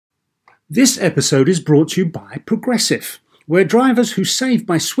This episode is brought to you by Progressive, where drivers who save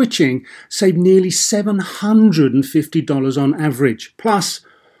by switching save nearly $750 on average. Plus,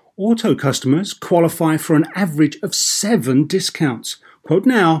 auto customers qualify for an average of 7 discounts. Quote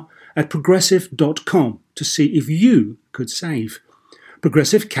now at progressive.com to see if you could save.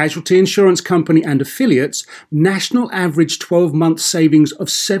 Progressive Casualty Insurance Company and affiliates, national average 12-month savings of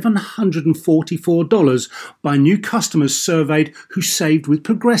 $744 by new customers surveyed who saved with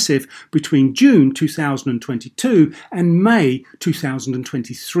Progressive between June 2022 and May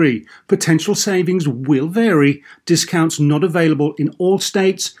 2023. Potential savings will vary. Discounts not available in all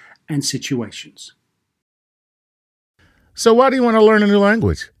states and situations. So why do you want to learn a new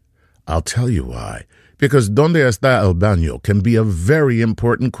language? I'll tell you why. Because ¿Dónde está el baño? Can be a very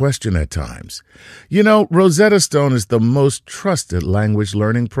important question at times. You know, Rosetta Stone is the most trusted language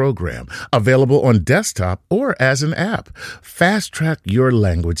learning program, available on desktop or as an app. Fast-track your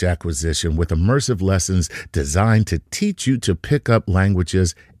language acquisition with immersive lessons designed to teach you to pick up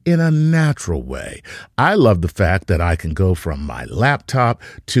languages in a natural way. I love the fact that I can go from my laptop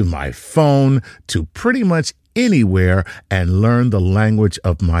to my phone to pretty much anywhere and learn the language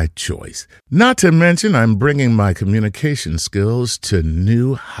of my choice. Not to mention, I'm bringing my communication skills to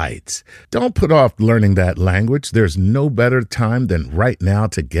new heights. Don't put off learning that language. There's no better time than right now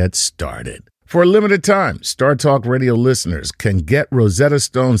to get started. For a limited time, Star Talk Radio listeners can get Rosetta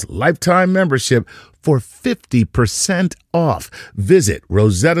Stone's lifetime membership for 50% off. Visit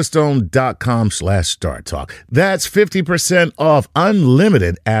rosettastone.com/StarTalk. That's 50% off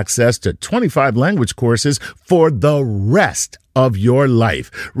unlimited access to 25 language courses for the rest of your life.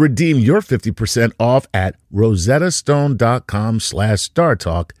 Redeem your 50% off at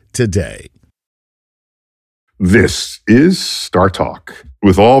rosettastone.com/StarTalk today. This is Star Talk.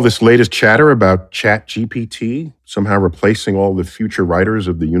 With all this latest chatter about ChatGPT somehow replacing all the future writers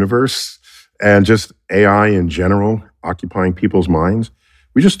of the universe and just AI in general occupying people's minds,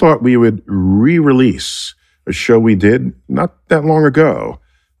 we just thought we would re-release a show we did not that long ago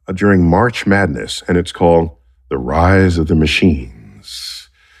during March Madness, and it's called The Rise of the Machines.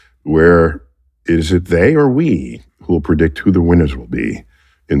 Where is it they or we who will predict who the winners will be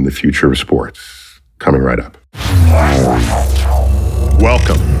in the future of sports? Coming right up.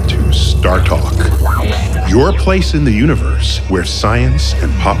 Welcome to Star Talk, your place in the universe where science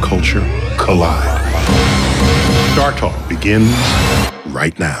and pop culture collide. Star Talk begins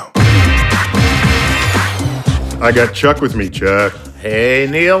right now. I got Chuck with me, Chuck. Hey,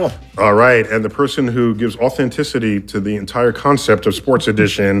 Neil. All right, and the person who gives authenticity to the entire concept of Sports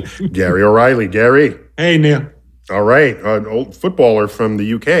Edition, Gary O'Reilly. Gary. Hey, Neil. All right, an old footballer from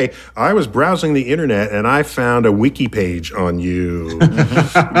the UK. I was browsing the internet and I found a wiki page on you.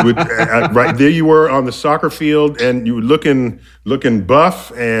 Right there, you were on the soccer field, and you were looking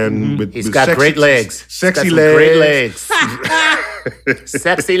buff and with He's got great legs. Sexy legs. legs. Great legs.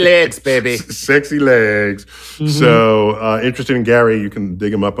 Sexy legs, baby. Sexy legs. Mm-hmm. So, interested in Gary, you can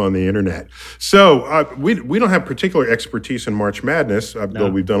dig him up on the internet. So, we don't have particular expertise in March Madness,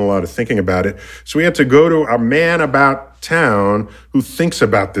 though we've done a lot of thinking about it. So we had to go to a man about town who thinks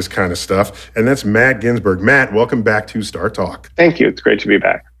about this kind of stuff, and that's Matt Ginsberg. Matt, welcome back to Star Talk. Thank you. It's great to be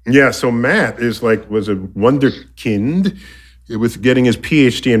back. Yeah, so Matt was a wonderkind with getting his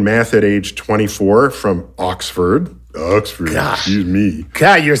PhD in math at age 24 from Oxford. Excuse me.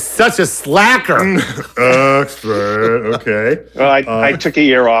 God, you're such a slacker. Oxford, okay. Well, I took a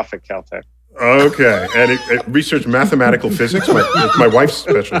year off at Caltech. Okay, and it researched mathematical physics. My wife's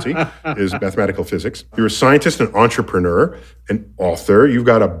specialty is mathematical physics. You're a scientist, an entrepreneur, an author. You've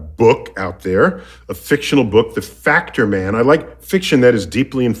got a book out there, a fictional book, The Factor Man. I like fiction that is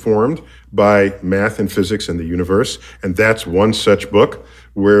deeply informed by math and physics and the universe, and that's one such book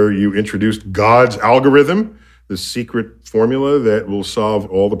where you introduced God's algorithm, the secret formula that will solve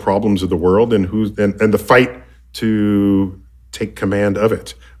all the problems of the world, and the fight to take command of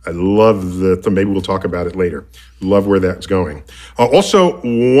it. I love maybe we'll talk about it later. Love where that's going. Also,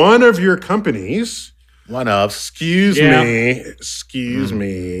 one of your companies. Excuse me.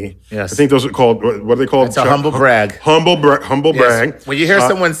 Yes. I think those are called, what are they called? It's a humble brag. Humble brag. When you hear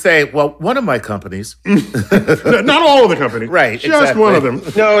someone say, well, one of my companies. Not all of the companies. Right, just exactly. one of them.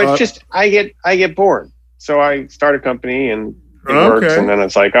 No, it's just, I get bored. So I start a company and it works, and then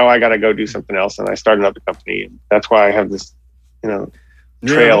it's like, I got to go do something else, and I start another company. And that's why I have this,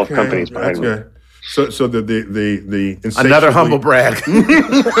 trail of companies behind me. So the another humble brag.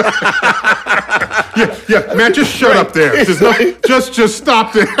 yeah. Matt, just shut up there. Just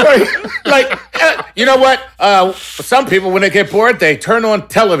stop there. You know what? Some people, when they get bored, they turn on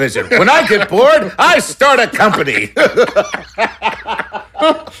television. When I get bored, I start a company.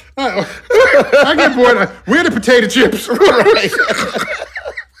 I get bored. Where are the potato chips?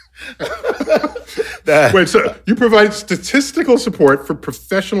 Wait, so you provide statistical support for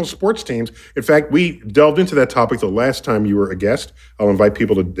professional sports teams. In fact, we delved into that topic the last time you were a guest. I'll invite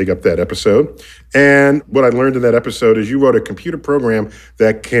people to dig up that episode. And what I learned in that episode is you wrote a computer program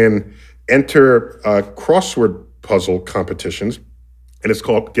that can enter crossword puzzle competitions. And it's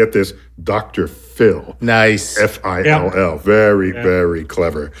called, get this, Dr. Phil. Nice. Fill. Yeah. Very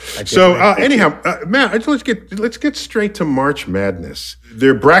clever. So anyhow, Matt, let's get straight to March Madness.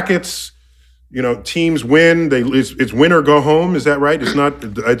 Their brackets, teams win. It's win or go home. Is that right?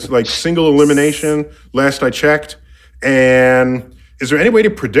 It's like single elimination. Last I checked. And is there any way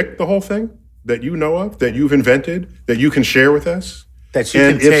to predict the whole thing that you know of, that you've invented, that you can share with us? That you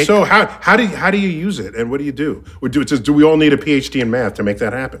can take. If so, how do you use it, and what do you do? Do we all need a PhD in math to make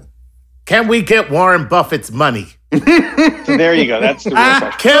that happen? Can we get Warren Buffett's money? So there you go. That's the real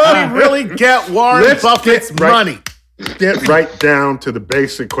question. Can we really get Warren Buffett's money? Get right down to the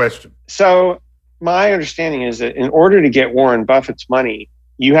basic question. So my understanding is that in order to get Warren Buffett's money,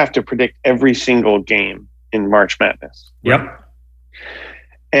 you have to predict every single game in March Madness. Yep.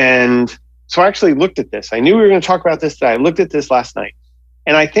 And so I actually looked at this. I knew we were going to talk about this today. I looked at this last night.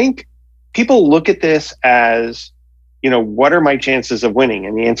 And I think people look at this as, what are my chances of winning?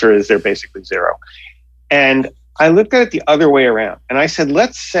 And the answer is they're basically zero. And I looked at it the other way around. And I said,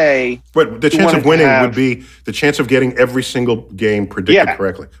 let's say... But the chance of winning would be the chance of getting every single game predicted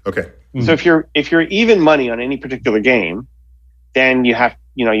correctly. Okay. Mm-hmm. So if you're even money on any particular game, then you have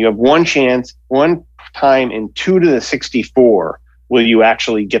one chance, one time in 2 to the 64 will you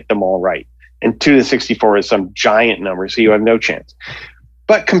actually get them all right. And 2 to the 64 is some giant number, so you have no chance.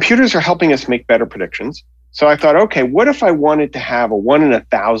 But computers are helping us make better predictions. So I thought, okay, what if I wanted to have a 1 in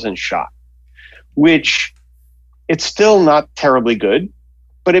 1,000 shot, which it's still not terribly good,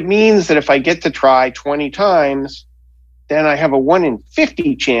 but it means that if I get to try 20 times, then I have a 1 in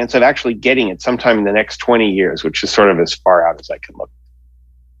 50 chance of actually getting it sometime in the next 20 years, which is sort of as far out as I can look.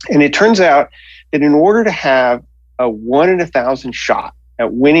 And it turns out that in order to have a 1 in 1,000 shot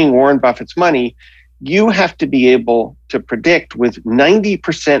at winning Warren Buffett's money, you have to be able to predict with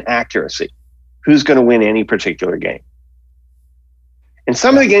 90% accuracy who's going to win any particular game. In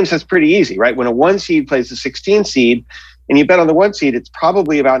some of the games, that's pretty easy, right? When a 1 seed plays a 16 seed and you bet on the 1 seed, it's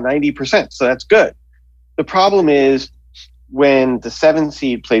probably about 90%. So that's good. The problem is when the 7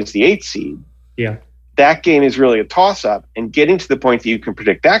 seed plays the 8 seed, that game is really a toss-up. And getting to the point that you can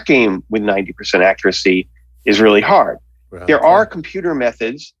predict that game with 90% accuracy is really hard. Well, there are computer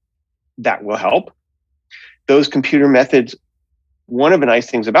methods that will help. Those computer methods, one of the nice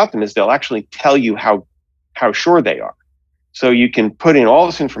things about them is they'll actually tell you how sure they are. So you can put in all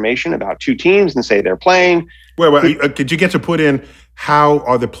this information about 2 teams and say they're playing. Wait, did you get to put in how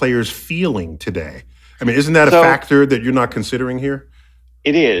are the players feeling today? I mean, isn't that a factor that you're not considering here?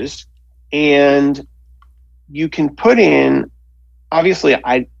 It is. And you can put in, obviously,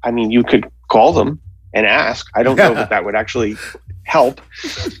 I mean, you could call them and ask. I don't know that would actually help.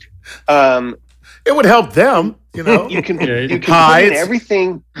 It would help them, You can put in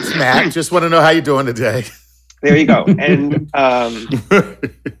everything. Matt, just want to know how you're doing today. There you go. And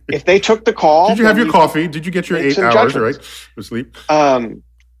if they took the call, did you have your coffee? Did you get your 8 hours right of sleep?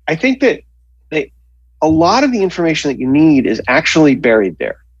 I think that a lot of the information that you need is actually buried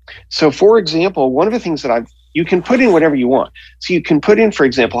there. So, for example, one of the things that you can put in whatever you want. So you can put in, for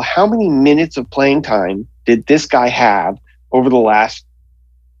example, how many minutes of playing time did this guy have over the last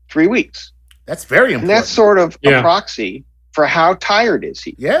 3 weeks? That's very important. And that's sort of a proxy for how tired is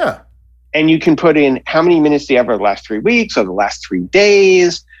he. Yeah. And you can put in how many minutes do you have over the last 3 weeks or the last 3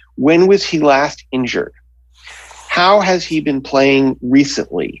 days? When was he last injured? How has he been playing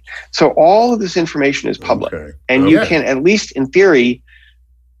recently? So all of this information is public. Okay. And you can, at least in theory,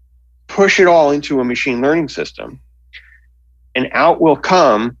 push it all into a machine learning system. And out will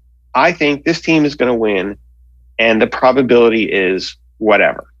come, I think this team is going to win. And the probability is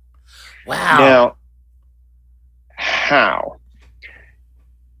whatever. Wow. Now, how?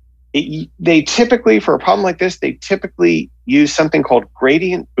 They typically, for a problem like this, they typically use something called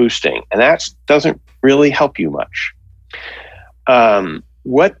gradient boosting, and that doesn't really help you much.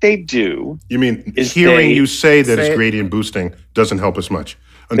 What they do... You mean hearing you say that it's gradient boosting doesn't help us much?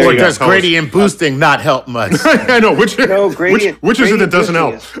 Or does gradient boosting not help much? I know. Which is it that doesn't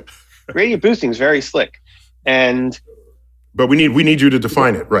help? Gradient boosting is very slick. But we need you to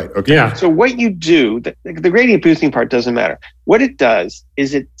define it, right? Okay. Yeah. So what you do, the gradient boosting part doesn't matter. What it does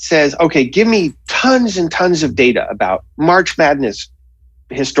is it says, okay, give me tons and tons of data about March Madness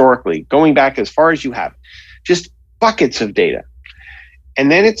historically, going back as far as you have, just buckets of data. And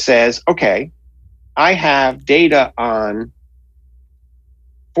then it says, okay, I have data on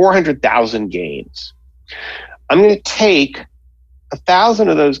 400,000 games. I'm going to take 1,000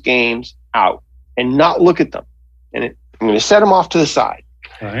 of those games out and not look at them. And I'm going to set them off to the side.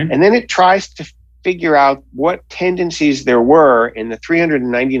 Right. And then it tries to figure out what tendencies there were in the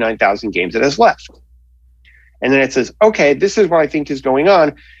 399,000 games it has left. And then it says, okay, this is what I think is going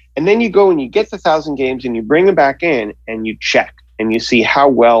on. And then you go and you get the 1,000 games and you bring them back in and you check and you see how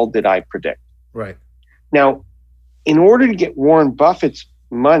well did I predict. Right. Now, in order to get Warren Buffett's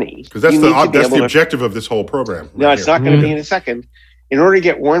money, because that's the objective of this whole program. No, it's not going to be in a second. In order to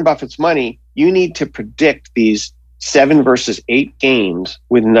get Warren Buffett's money, you need to predict these 7 versus 8 games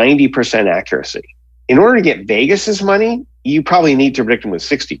with 90% accuracy. In order to get Vegas's money, you probably need to predict them with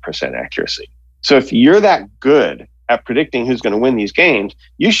 60% accuracy. So if you're that good at predicting who's going to win these games,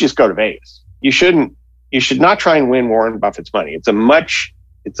 you should just go to Vegas. You should not try and win Warren Buffett's money. It's a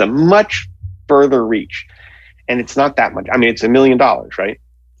much further reach. And it's not that much. I mean, it's $1 million, right?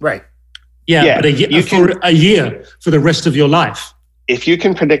 Right. Yeah, but a year for the rest of your life. If you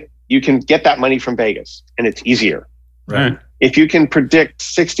can predict, you can get that money from Vegas, and it's easier. Right. If you can predict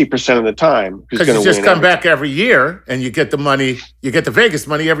 60% of the time, because you just come back every year and you get the money, you get the Vegas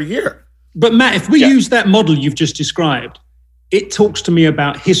money every year. But Matt, if we use that model you've just described, it talks to me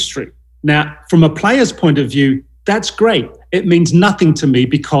about history. Now, from a player's point of view, that's great. It means nothing to me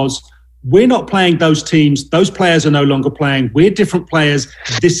because we're not playing those teams. Those players are no longer playing. We're different players.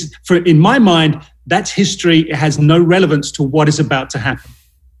 In my mind, that's history. It has no relevance to what is about to happen.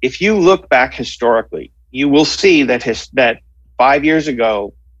 If you look back historically, you will see that 5 years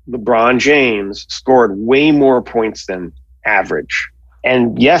ago, LeBron James scored way more points than average.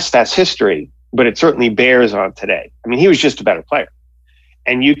 And yes, that's history, but it certainly bears on today. I mean, he was just a better player.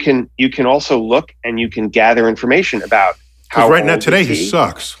 And you can also look and you can gather information about how right now today he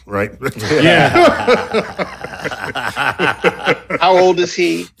sucks, right? Yeah. How old is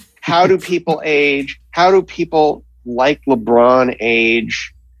he? How do people age? How do people like LeBron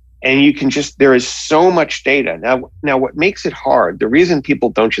age? And you can there is so much data. Now what makes it hard, the reason people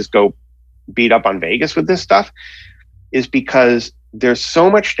don't just go beat up on Vegas with this stuff is because there's so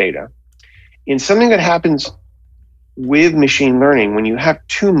much data. In something that happens with machine learning, when you have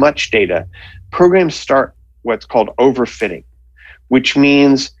too much data, programs start what's called overfitting, which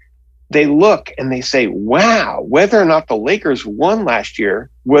means they look and they say, wow, whether or not the Lakers won last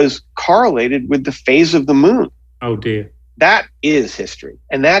year was correlated with the phase of the moon. Oh, dear. That is history,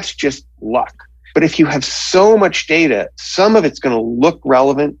 and that's just luck. But if you have so much data, some of it's going to look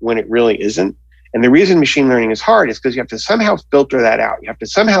relevant when it really isn't. And the reason machine learning is hard is because you have to somehow filter that out. You have to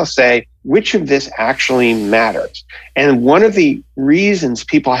somehow say which of this actually matters. And one of the reasons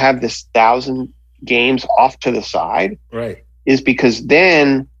people have this 1,000 games off to the side, right, is because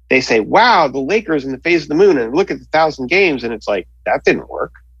then they say, wow, the Lakers in the phase of the moon, and look at the 1,000 games, and it's like, that didn't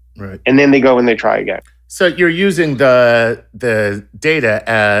work. Right. And then they go and they try again. So you're using the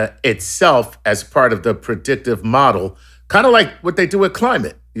data itself as part of the predictive model, kind of like what they do with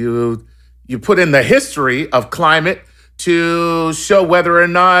climate. You put in the history of climate to show whether or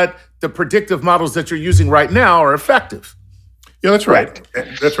not the predictive models that you're using right now are effective. Yeah, that's right.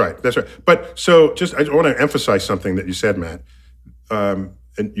 That's right. But so I want to emphasize something that you said, Matt. And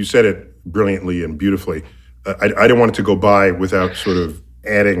you said it brilliantly and beautifully. I don't want it to go by without sort of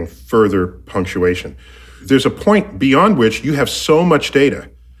adding further punctuation. There's a point beyond which you have so much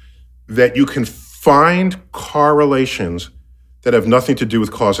data that you can find correlations that have nothing to do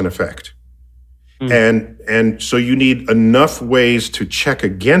with cause and effect. And so you need enough ways to check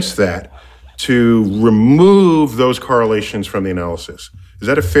against that to remove those correlations from the analysis. Is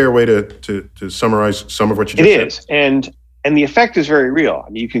that a fair way to summarize some of what you just said? It is, and the effect is very real. I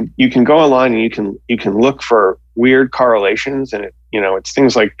mean, you can go online and you can look for weird correlations, and it's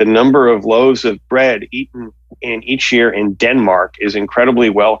things like the number of loaves of bread eaten in each year in Denmark is incredibly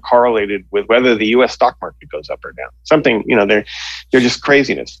well correlated with whether the U.S. stock market goes up or down. Something, they're just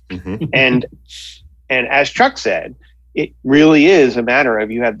craziness. Mm-hmm. And as Chuck said, it really is a matter of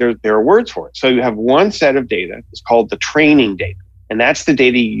there are words for it. So you have one set of data. It's called the training data. And that's the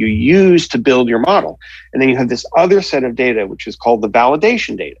data you use to build your model. And then you have this other set of data, which is called the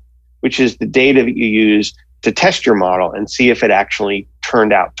validation data, which is the data that you use to test your model and see if it actually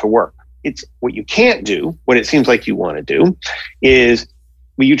turned out to work. It's what you can't do, what it seems like you want to do, is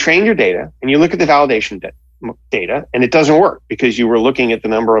when you train your data and you look at the validation data and it doesn't work because you were looking at the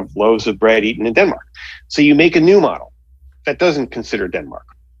number of loaves of bread eaten in Denmark. So you make a new model that doesn't consider Denmark.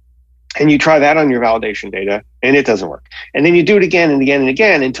 And you try that on your validation data and it doesn't work. And then you do it again and again and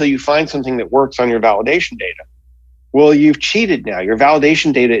again until you find something that works on your validation data. Well, you've cheated now. Your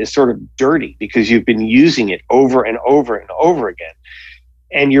validation data is sort of dirty because you've been using it over and over and over again.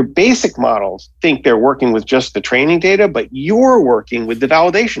 And your basic models think they're working with just the training data, but you're working with the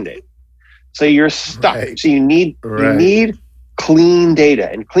validation data. So you're stuck. Right. So you need clean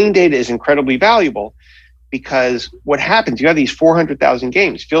data. And clean data is incredibly valuable because what happens, you have these 400,000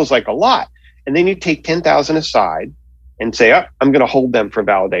 games, feels like a lot. And then you take 10,000 aside and say, oh, I'm going to hold them for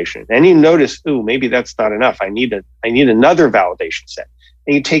validation. And you notice, ooh, maybe that's not enough. I need another validation set.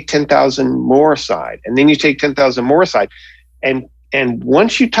 And you take 10,000 more aside. And then you take 10,000 more aside. And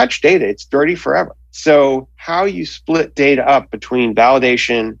once you touch data, it's dirty forever. So how you split data up between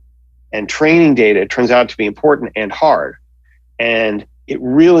validation and training data turns out to be important and hard. And it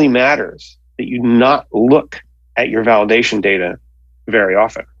really matters that you not look at your validation data very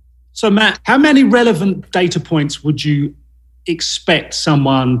often. So Matt, how many relevant data points would you expect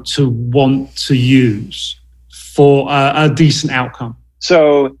someone to want to use for a decent outcome?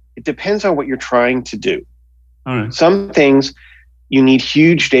 So it depends on what you're trying to do. All right. Some things you need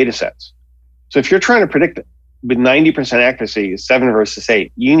huge data sets. So if you're trying to predict it with 90% accuracy, 7 versus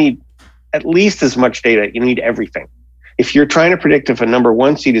 8, you need at least as much data. You need everything. If you're trying to predict if a number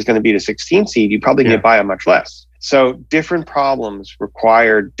 1 seed is going to beat a 16 seed, you probably get by a much less. So different problems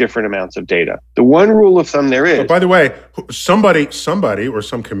require different amounts of data. The one rule of thumb there is... But by the way, somebody or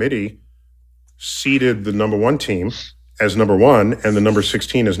some committee seeded the number 1 team as number 1 and the number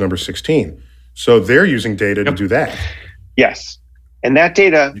 16 as number 16. So they're using data to do that. Yes. And that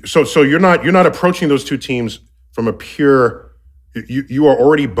data... So you're not approaching those two teams from a pure... You are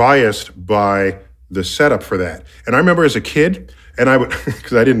already biased by the setup for that. And I remember as a kid, and I would,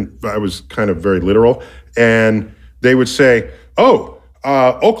 because I was kind of very literal, and they would say,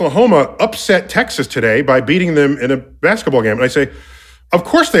 Oklahoma upset Texas today by beating them in a basketball game. And I say, of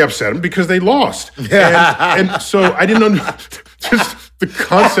course they upset them because they lost. And so I didn't just the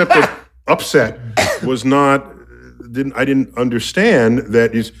concept of upset was not... I didn't understand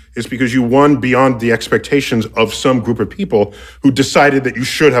that it's because you won beyond the expectations of some group of people who decided that you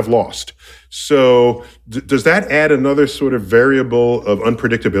should have lost. So does that add another sort of variable of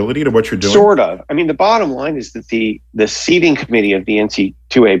unpredictability to what you're doing? Sort of. I mean, the bottom line is that the seeding committee of the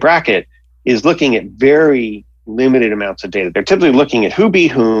NC2A bracket is looking at very limited amounts of data. They're typically looking at who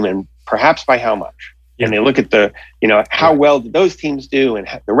beat whom and perhaps by how much. And they look at how well did those teams do and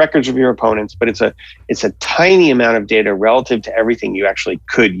the records of your opponents, but it's a tiny amount of data relative to everything you actually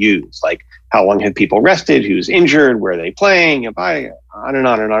could use, like how long had people rested, who's injured, where are they playing, on and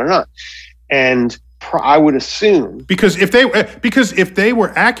on and on and on. And I would assume because if they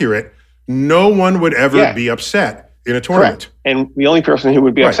were accurate, no one would ever be upset in a tournament. Correct. And the only person who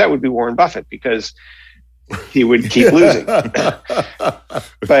would be upset would be Warren Buffett because he would keep losing.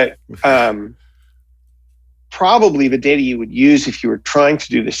 But probably the data you would use if you were trying to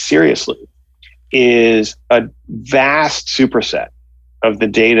do this seriously is a vast superset of the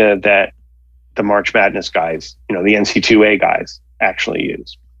data that the March Madness guys, the NC2A guys actually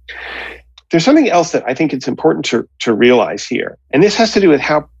use. There's something else that I think it's important to realize here. And this has to do with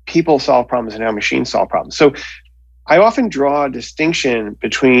how people solve problems and how machines solve problems. So I often draw a distinction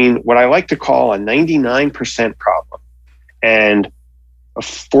between what I like to call a 99% problem and a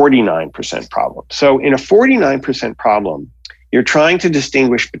 49% problem. So in a 49% problem, you're trying to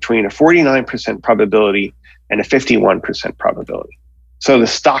distinguish between a 49% probability and a 51% probability. So the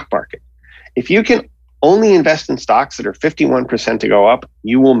stock market, if you can only invest in stocks that are 51% to go up,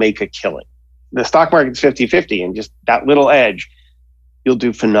 you will make a killing. The stock market's 50-50 and just that little edge, you'll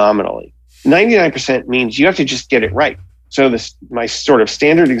do phenomenally. 99% means you have to just get it right. So my sort of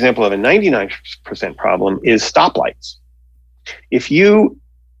standard example of a 99% problem is stoplights. If you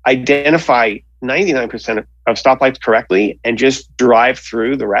identify 99% of stoplights correctly and just drive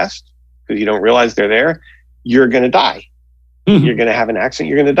through the rest because you don't realize they're there, you're going to die. Mm-hmm. You're going to have an accident.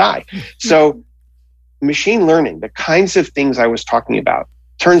 You're going to die. So machine learning, the kinds of things I was talking about,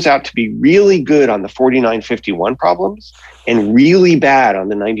 turns out to be really good on the 49-51 problems and really bad on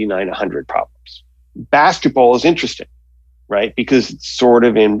the 99-100 problems. Basketball is interesting, right? Because it's sort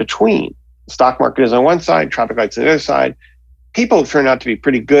of in between. The stock market is on one side, traffic lights on the other side. People turn out to be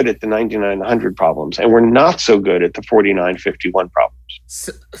pretty good at the 99-100 problems, and we're not so good at the 49-51 problems.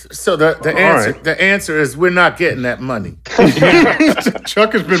 So the answer is we're not getting that money.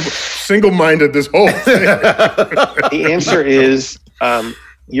 Chuck has been single-minded this whole thing. The answer is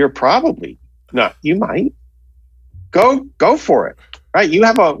you're probably not. You might go for it, right? You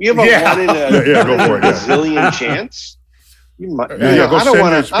have a 1 in a zillion chance. I don't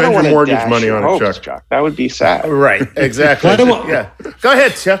want to mortgage money on it, Chuck. That would be sad. Right, exactly. Go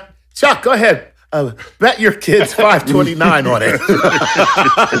ahead, Chuck. Chuck, go ahead. Bet your kids $5.29 on it.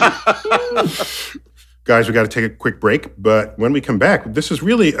 Guys, we got to take a quick break, but when we come back, this is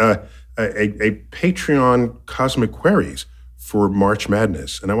really a Patreon Cosmic Queries for March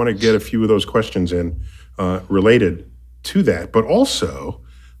Madness, and I want to get a few of those questions in related to that, but also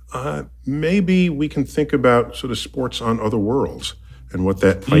maybe we can think about sort of sports on other worlds and what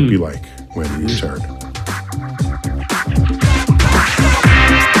that might be like when we return.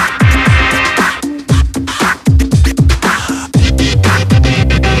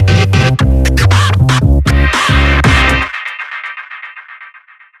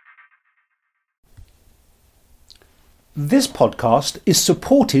 This podcast is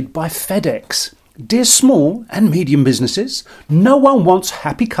supported by FedEx. Dear small and medium businesses, no one wants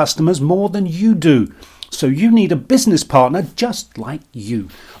happy customers more than you do. So you need a business partner just like you,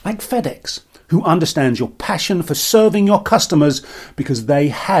 like FedEx, who understands your passion for serving your customers because they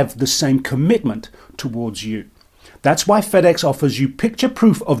have the same commitment towards you. That's why FedEx offers you picture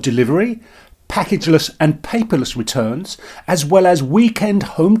proof of delivery, packageless and paperless returns, as well as weekend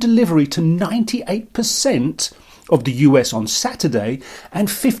home delivery to 98% of the US on Saturday and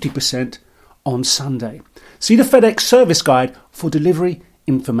 50% on Sunday. See the FedEx service guide for delivery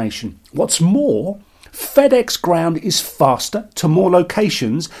information. What's more, FedEx Ground is faster to more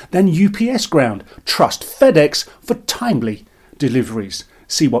locations than UPS Ground. Trust FedEx for timely deliveries.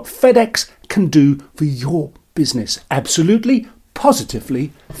 See what FedEx can do for your business. Absolutely,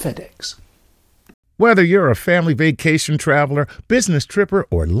 positively FedEx. Whether you're a family vacation traveler, business tripper,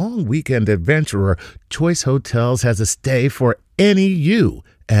 or long weekend adventurer, Choice Hotels has a stay for any you.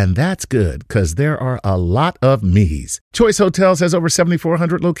 And that's good, because there are a lot of me's. Choice Hotels has over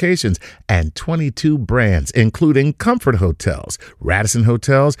 7,400 locations and 22 brands, including Comfort Hotels, Radisson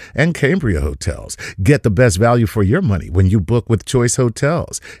Hotels, and Cambria Hotels. Get the best value for your money when you book with Choice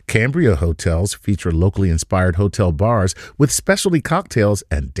Hotels. Cambria Hotels feature locally inspired hotel bars with specialty cocktails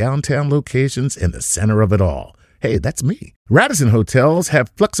and downtown locations in the center of it all. Hey, that's me. Radisson Hotels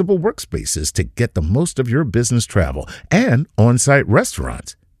have flexible workspaces to get the most of your business travel and on-site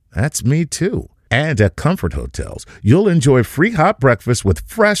restaurants. That's me too. And at Comfort Hotels, you'll enjoy free hot breakfast with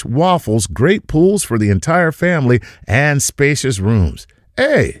fresh waffles, great pools for the entire family, and spacious rooms.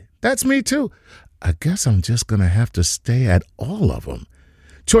 Hey, that's me too. I guess I'm just going to have to stay at all of them.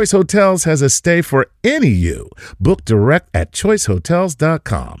 Choice Hotels has a stay for any you. Book direct at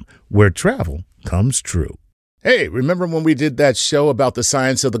choicehotels.com, where travel comes true. Hey, remember when we did that show about the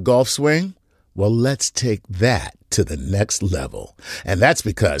science of the golf swing? Well, let's take that to the next level. And that's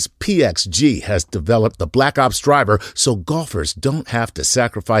because PXG has developed the Black Ops driver so golfers don't have to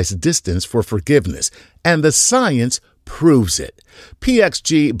sacrifice distance for forgiveness. And the science proves it.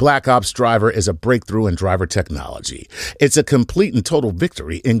 PXG Black Ops driver is a breakthrough in driver technology. It's a complete and total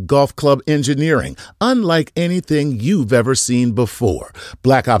victory in golf club engineering, unlike anything you've ever seen before.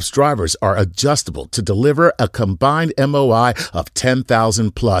 Black Ops drivers are adjustable to deliver a combined MOI of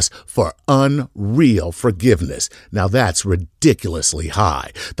 10,000 plus for unreal forgiveness. Now that's ridiculously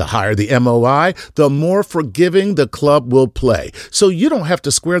high. The higher the MOI, the more forgiving the club will play. So you don't have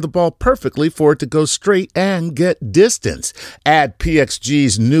to square the ball perfectly for it to go straight and get distance. Add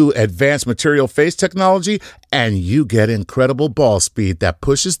PXG's new advanced material face technology, and you get incredible ball speed that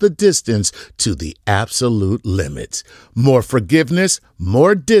pushes the distance to the absolute limits. More forgiveness,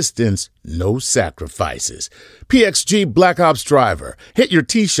 more distance, no sacrifices. PXG Black Ops driver. Hit your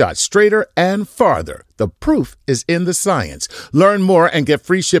tee shot straighter and farther. The proof is in the science. Learn more and get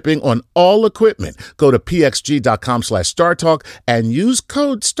free shipping on all equipment. Go to pxg.com/StarTalk and use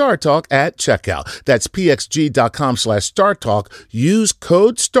code StarTalk at checkout. That's pxg.com/StarTalk. Use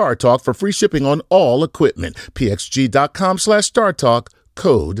code StarTalk for free shipping on all equipment. pxg.com/StarTalk,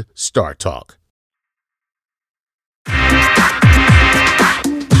 code StarTalk.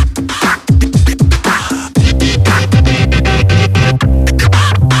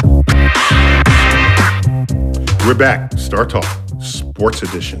 We're back. Star Talk, Sports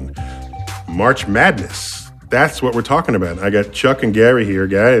Edition. March Madness. That's what we're talking about. I got Chuck and Gary here,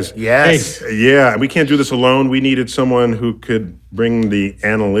 guys. Yes. Hey, yeah, we can't do this alone. We needed someone who could bring the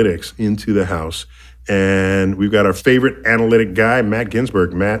analytics into the house. And we've got our favorite analytic guy, Matt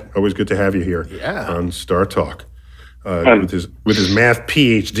Ginsberg. Matt, always good to have you here on Star Talk. With his math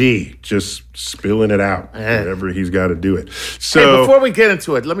PhD, just spilling it out whenever he's got to do it. So hey, before we get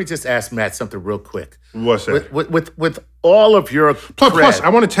into it, let me just ask Matt something real quick. What's that? With all of your plus, I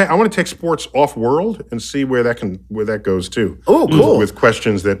want to take sports off world and see where that goes too. Oh, cool. With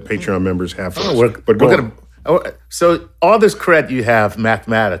questions that Patreon members have for us. So all this credit you have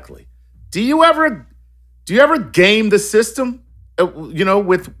mathematically, do you ever game the system?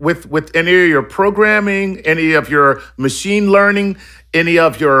 with any of your programming, any of your machine learning, any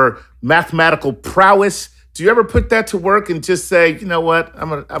of your mathematical prowess? Do you ever put that to work and just say, you know what, I'm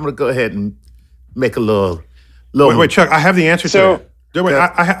gonna go ahead and make a little. Wait, Chuck, I have the answer to that. Wait,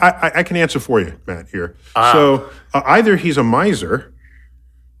 I can answer for you, Matt. Here, so either he's a miser,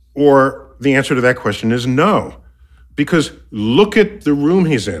 or the answer to that question is no, because look at the room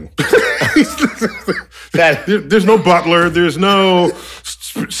he's in. There's no butler. There's no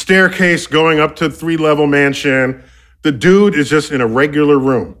staircase going up to 3-level mansion. The dude is just in a regular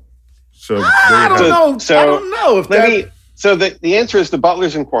room. So I don't know if that. So the answer is the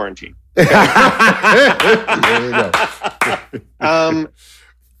butler's in quarantine. There we go.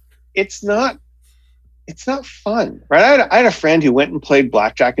 It's not fun, right? I had a friend who went and played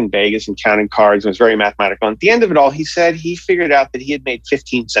blackjack in Vegas and counted cards and was very mathematical. And at the end of it all, he said he figured out that he had made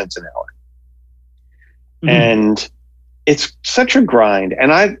 15 cents an hour. Mm-hmm. And it's such a grind.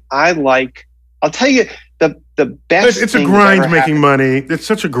 And I'll tell you, the best it's a grind making money. It's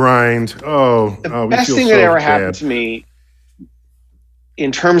such a grind. The best thing that ever happened to me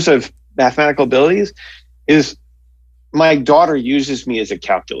in terms of mathematical abilities is my daughter uses me as a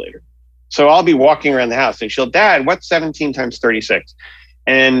calculator. So I'll be walking around the house and she'll, Dad, what's 17 times 36?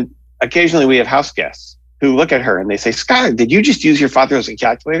 And occasionally we have house guests who look at her and they say, Skylar, did you just use your father as a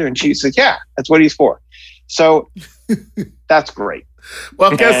calculator? And she says, yeah, that's what he's for. So that's great.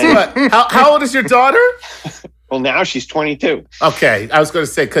 Well, guess what? How old is your daughter? Well, now she's 22. Okay. I was going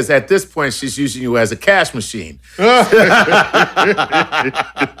to say, because at this point, she's using you as a cash machine. Dad,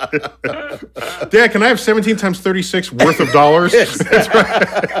 can I have 17 times 36 worth of dollars? Yes. That's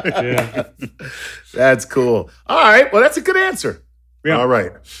right. Yeah. That's cool. All right. Well, that's a good answer. Yeah. All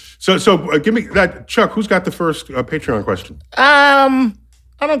right. So give me that. Chuck, who's got the first Patreon question?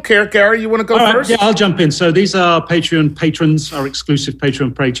 I don't care, Gary. You want to go first? Yeah, I'll jump in. So these are Patreon patrons, our exclusive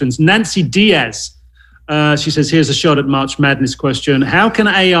Patreon patrons. Nancy Diaz, she says, here's a shot at March Madness question. How can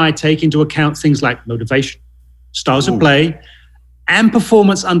AI take into account things like motivation, styles of play, and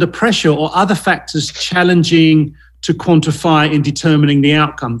performance under pressure or other factors challenging to quantify in determining the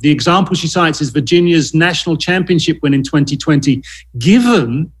outcome? The example she cites is Virginia's national championship win in 2020,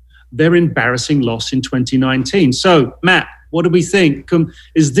 given their embarrassing loss in 2019. So, Matt, what do we think?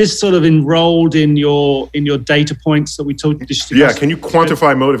 Is this sort of enrolled in your data points that we talked about? Yeah, can you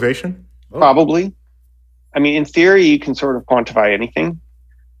quantify motivation? Probably. I mean, in theory, you can sort of quantify anything.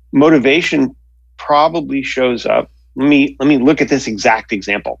 Motivation probably shows up. Let me look at this exact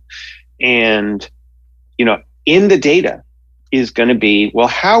example. And, in the data is going to be, well,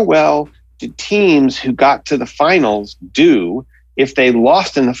 how well did teams who got to the finals do if they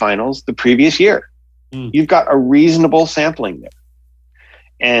lost in the finals the previous year? You've got a reasonable sampling there.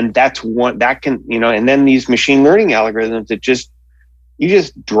 And that's one that can, and then these machine learning algorithms that you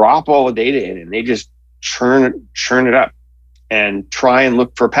just drop all the data in and they just churn it up and try and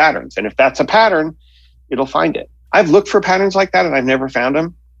look for patterns. And if that's a pattern, it'll find it. I've looked for patterns like that and I've never found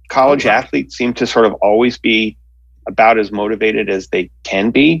them. College athletes seem to sort of always be about as motivated as they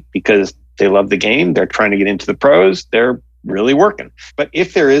can be because they love the game. They're trying to get into the pros. They're really working. But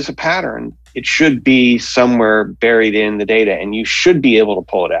if there is a pattern, it should be somewhere buried in the data and you should be able to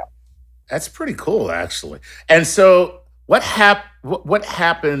pull it out. That's pretty cool, actually. And so what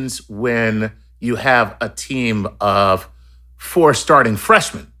happens when you have a team of 4 starting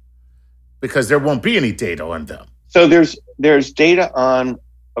freshmen? Because there won't be any data on them. So there's data on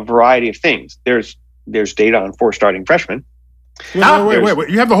a variety of things. There's data on 4 starting freshmen. Wait.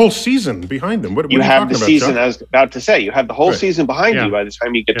 You have the whole season behind them. What you are have the season, John? I was about to say, you have the whole season behind you by the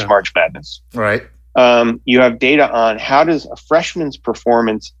time you get to March Madness. Right. You have data on how does a freshman's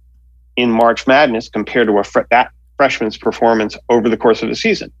performance in March Madness compare to that freshman's performance over the course of the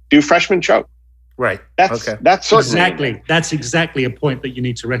season. Do freshmen choke? Right. That's certainly That's exactly a point that you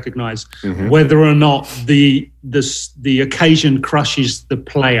need to recognize, whether or not the occasion crushes the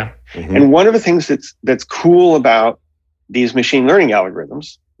player. Mm-hmm. And one of the things that's cool about these machine learning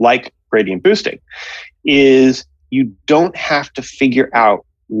algorithms, like gradient boosting, is you don't have to figure out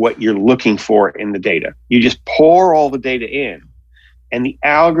what you're looking for in the data. You just pour all the data in, and the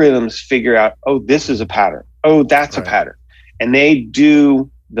algorithms figure out, oh, this is a pattern. Oh, that's a pattern. And they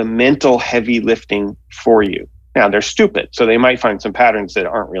do the mental heavy lifting for you. Now, they're stupid, so they might find some patterns that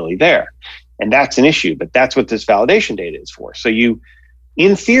aren't really there. And that's an issue, but that's what this validation data is for. So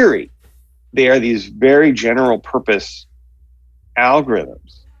in theory, they are these very general purpose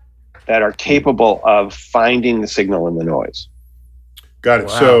algorithms that are capable of finding the signal in the noise. Got it.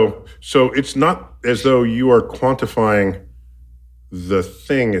 Wow. So it's not as though you are quantifying the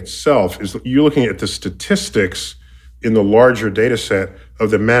thing itself. You're looking at the statistics in the larger data set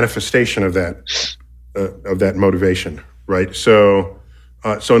of the manifestation of that motivation, right? So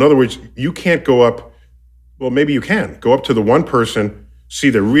in other words, you can't go up. Well, maybe you can go up to the one person, see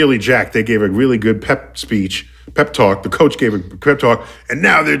they're really jacked. They gave a really good pep talk. The coach gave a pep talk, and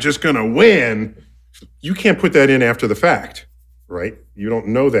now they're just going to win. You can't put that in after the fact, right? You don't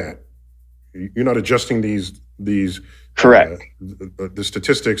know that. You're not adjusting these correct the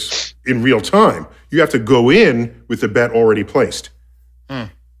statistics in real time. You have to go in with the bet already placed. I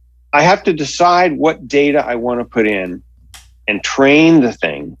have to decide what data I want to put in and train the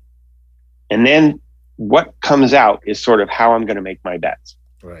thing, and then what comes out is sort of how I'm going to make my bets.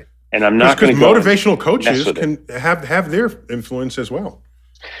 Right. And I'm not going to go motivational coaches can have their influence as well.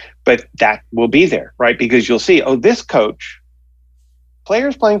 But that will be there, right? Because you'll see, this coach,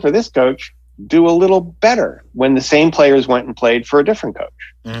 players playing for this coach do a little better when the same players went and played for a different coach.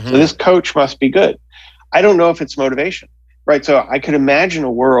 Mm-hmm. So this coach must be good. I don't know if it's motivation, right? So I could imagine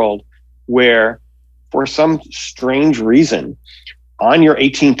a world where for some strange reason on your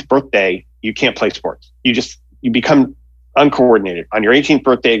 18th birthday, you can't play sports. You become uncoordinated on your 18th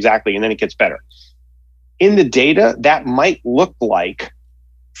birthday exactly, and then it gets better. In the data, that might look like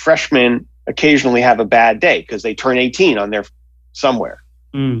freshmen occasionally have a bad day because they turn 18 on their somewhere.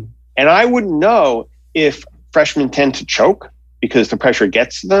 And I wouldn't know if freshmen tend to choke because the pressure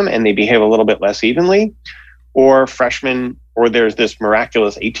gets to them and they behave a little bit less evenly, or there's this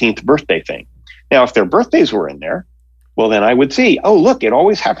miraculous 18th birthday thing. Now, if their birthdays were in there, well, then I would see, look, it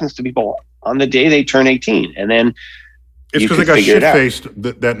always happens to people on the day they turn 18. And then it's because they got shit-faced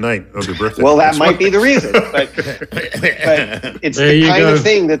that night of their birthday. Well, that might be the reason. But it's the kind of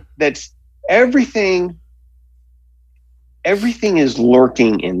thing that's everything is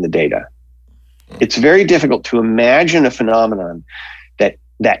lurking in the data. It's very difficult to imagine a phenomenon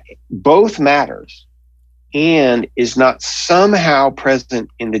that both matters and is not somehow present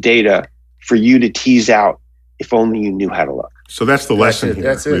in the data for you to tease out if only you knew how to look. So that's the lesson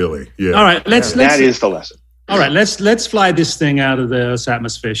here, really. Yeah. All right, that is the lesson. All right, let's fly this thing out of the Earth's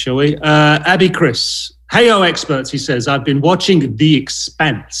atmosphere, shall we? Abby Chris, heyo experts, he says, I've been watching The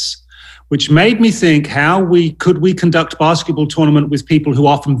Expanse, which made me think could we conduct basketball tournament with people who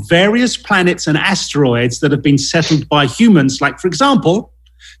are from various planets and asteroids that have been settled by humans, like, for example,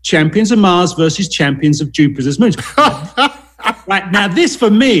 champions of Mars versus champions of Jupiter's moons. Right, now this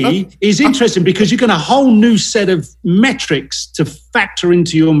for me is interesting because you're going to a whole new set of metrics to factor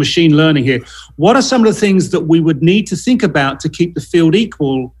into your machine learning here. What are some of the things that we would need to think about to keep the field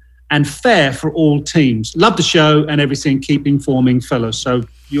equal and fair for all teams? Love the show and everything. Keep informing, fellows. So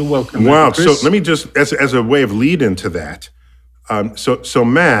you're welcome. Wow. So let me just, as a way of lead into that. So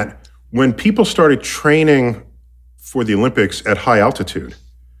Matt, when people started training for the Olympics at high altitude,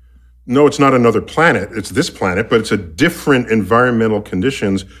 no, it's not another planet. It's this planet, but it's a different environmental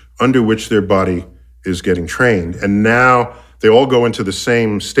conditions under which their body is getting trained. And now they all go into the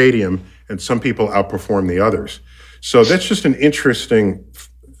same stadium, and some people outperform the others. So that's just an interesting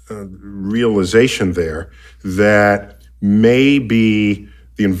realization there that maybe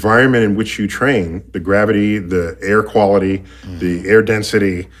the environment in which you train, the gravity, the air quality, the air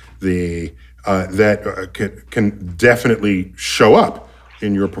density, that can definitely show up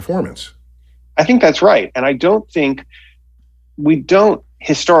in your performance. I think that's right. And I don't think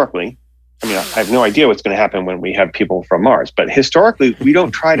historically, I have no idea what's going to happen when we have people from Mars, but historically, we don't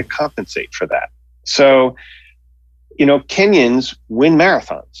try to compensate for that. So, Kenyans win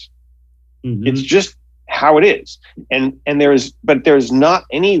marathons. Mm-hmm. It's just how it is. And there's not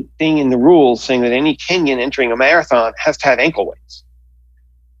anything in the rules saying that any Kenyan entering a marathon has to have ankle weights.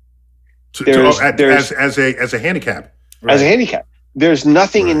 As a handicap. Right. As a handicap. There's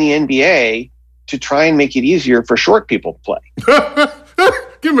nothing in the NBA to try and make it easier for short people to play.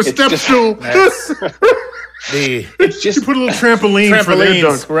 Give them a step stool. It's just you put a little trampoline for their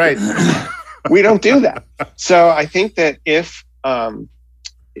dunk. Right. We don't do that. So I think that if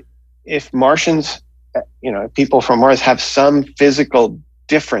Martians, people from Mars have some physical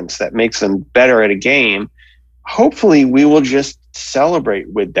difference that makes them better at a game, hopefully we will just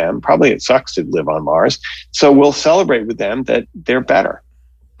celebrate with them. Probably it sucks to live on Mars, so we'll celebrate with them that they're better.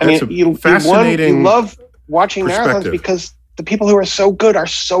 You love watching marathons because the people who are so good,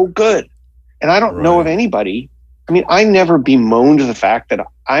 and I don't know of anybody. I never bemoaned the fact that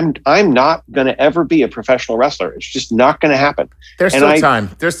I'm not going to ever be a professional wrestler. It's just not going to happen. There's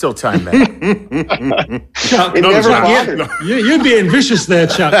still time, man. Chuck, it never bothered. You're being vicious there,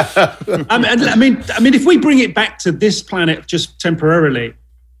 Chuck. If we bring it back to this planet just temporarily,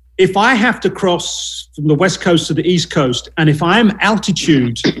 if I have to cross from the west coast to the east coast, and if I'm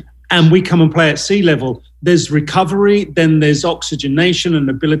altitude and we come and play at sea level, there's recovery, then there's oxygenation and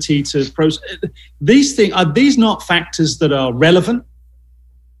ability to process. These things, are these not factors that are relevant?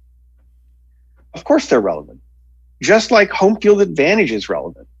 Of course they're relevant. Just like home field advantage is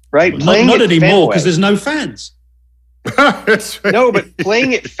relevant, right? Not anymore, because there's no fans. That's right. No, but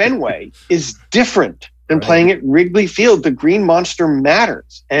playing at Fenway is different than playing at Wrigley Field. The green monster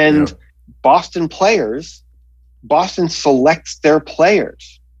matters. And Boston selects their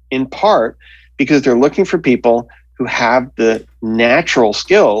players in part because they're looking for people who have the natural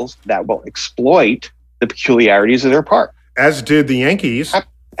skills that will exploit the peculiarities of their park. As did the Yankees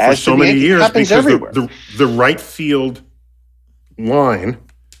for so many years, because the right field line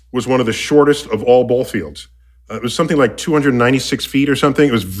was one of the shortest of all ball fields. It was something like 296 feet or something.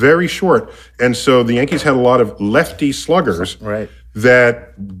 It was very short. And so the Yankees had a lot of lefty sluggers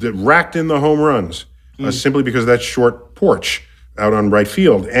that racked in the home runs simply because of that short porch out on right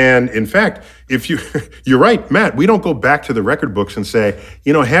field. And in fact, you're right, Matt, we don't go back to the record books and say,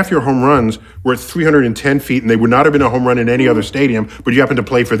 half your home runs were at 310 feet and they would not have been a home run in any other stadium, but you happen to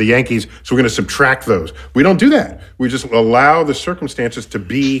play for the Yankees, so we're going to subtract those. We don't do that. We just allow the circumstances to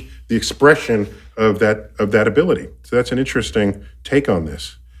be the expression of that ability. So that's an interesting take on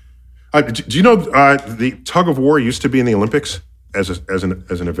this. Do you know the tug of war used to be in the Olympics as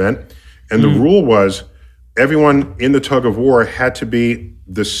an event, and the rule was everyone in the tug of war had to be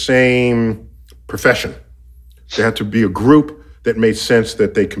the same profession. They had to be a group that made sense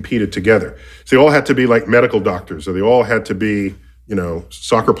that they competed together. So they all had to be like medical doctors, or they all had to be,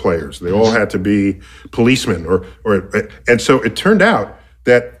 soccer players. They all had to be policemen, and so it turned out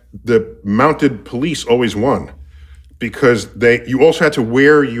that the mounted police always won because you also had to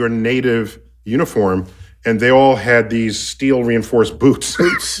wear your native uniform, and they all had these steel reinforced boots.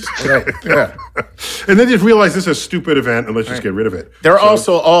 And then just realized this is a stupid event and let's just get rid of it. They're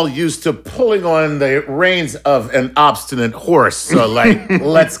also all used to pulling on the reins of an obstinate horse. So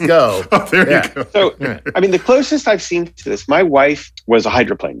let's go. Oh, there you go. So, the closest I've seen to this, my wife was a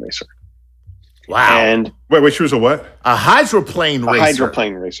hydroplane racer. Wow. And wait, she was a what? A hydroplane racer. A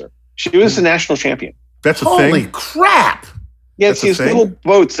hydroplane racer. She was the national champion. That's a thing? Holy crap. Yeah, it's these little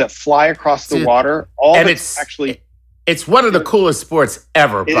boats that fly across the water. It's one of the coolest sports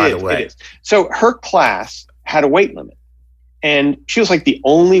ever, by the way. It is. So her class had a weight limit, and she was like the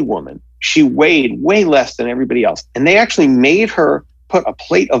only woman. She weighed way less than everybody else, and they actually made her put a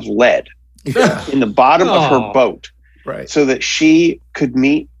plate of lead in the bottom of her boat, so that she could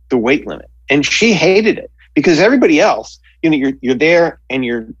meet the weight limit. And she hated it because everybody else, you're there and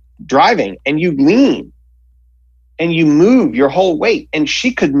you're driving and you lean and you move your whole weight, and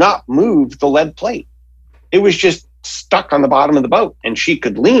she could not move the lead plate. It was just stuck on the bottom of the boat, and she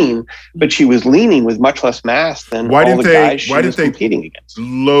could lean, but she was leaning with much less mass than all the guys she was competing against.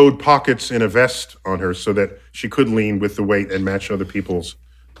 Load pockets in a vest on her so that she could lean with the weight and match other people's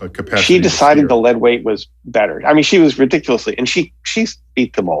capacity? She decided the lead weight was better. She was ridiculously, and she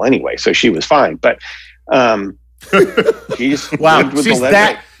beat them all anyway, so she was fine. But she's just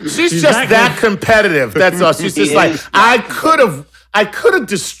that competitive. That's all. She's just like, I could have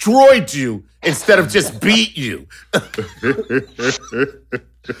destroyed you instead of just beat you.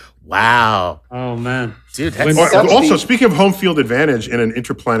 Wow. Oh, man. Dude, also, speaking of home field advantage in an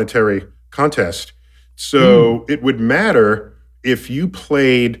interplanetary contest, so it would matter if you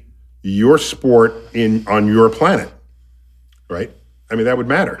played your sport on your planet, right? That would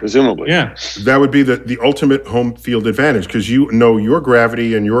matter. Presumably. Yeah. That would be the ultimate home field advantage because you know your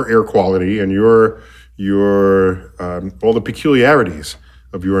gravity and your air quality and your all the peculiarities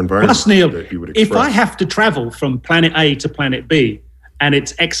of your environment. Plus, Neil, that you would express. If I have to travel from planet A to planet B and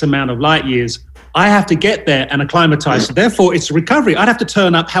it's X amount of light years, I have to get there and acclimatize. So therefore, it's recovery. I'd have to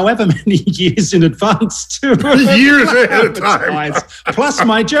turn up however many years in advance to years ahead of time. Plus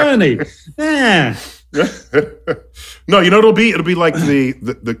my journey. Yeah. No, it'll be like the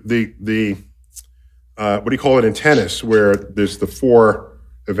what do you call it in tennis, where there's the 4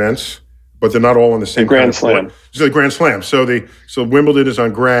 events, but they're not all on the same Grand Slam. It's the Grand Slam. So Wimbledon is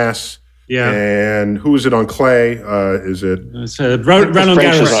on grass. Yeah. And who is it on clay? Is it? It's Roland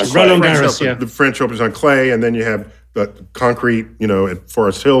Garros. Roland Garros. Yeah. The French Open is on clay, and then you have the concrete, at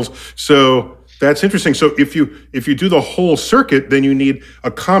Forest Hills. So that's interesting. So if you do the whole circuit, then you need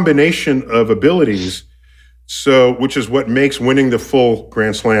a combination of abilities. So which is what makes winning the full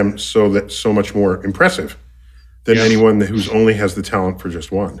Grand Slam so much more impressive than anyone who's only has the talent for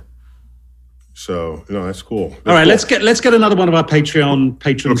just one. So that's cool. All right, let's get another one of our Patreon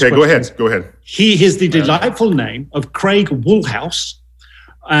patrons. Okay, questions. Go ahead. Here's the delightful name of Craig Woolhouse.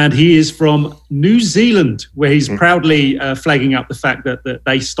 And he is from New Zealand, where he's proudly flagging up the fact that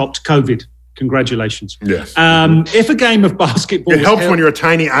they stopped COVID. Congratulations. Yes. If a game of basketball... It helps when you're a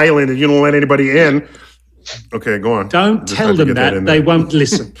tiny island and you don't let anybody in. Okay, go on. Don't tell them that. They won't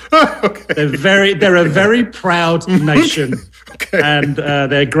listen. Okay. They're a very proud nation, and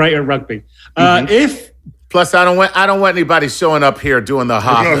they're great at rugby. Plus, I don't want anybody showing up here doing the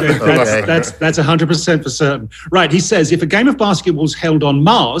hop. That's 100% for certain. Right, he says, if a game of basketball is held on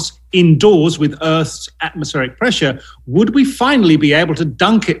Mars, indoors with Earth's atmospheric pressure, would we finally be able to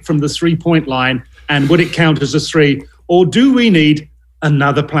dunk it from the three-point line, and would it count as a three, or do we need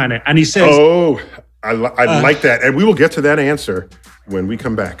another planet? And he says... I like that. And we will get to that answer when we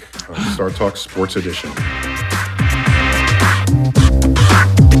come back on Star Talk Sports Edition.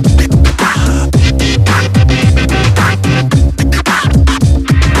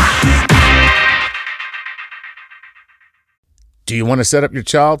 Do you want to set up your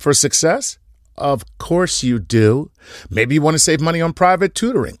child for success? Of course you do. Maybe you want to save money on private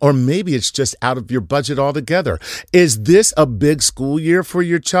tutoring, or maybe it's just out of your budget altogether. Is this a big school year for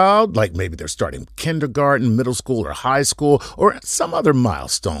your child? Like maybe they're starting kindergarten, middle school, or high school, or some other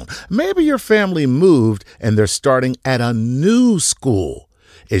milestone. Maybe your family moved and they're starting at a new school.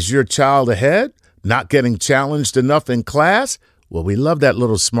 Is your child ahead? Not getting challenged enough in class? Well, we love that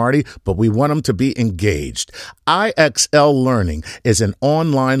little smarty, but we want them to be engaged. IXL Learning is an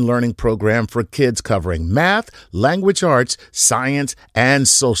online learning program for kids covering math, language arts, science, and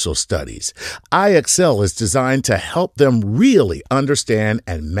social studies. IXL is designed to help them really understand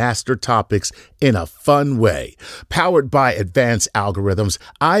and master topics in a fun way. Powered by advanced algorithms,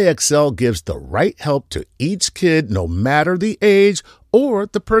 IXL gives the right help to each kid, no matter the age or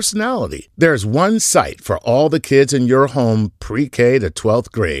the personality. There's one site for all the kids in your home, pre-K to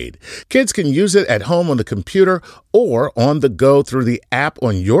 12th grade. Kids can use it at home on the computer or on the go through the app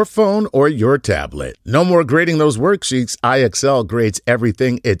on your phone or your tablet. No more grading those worksheets. IXL grades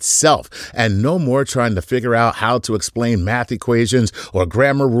everything itself. And no more trying to figure out how to explain math equations or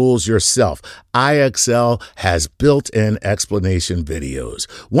grammar rules yourself. IXL has built-in explanation videos.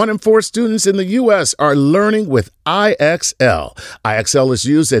 1 in 4 students in the U.S. are learning with IXL. IXL is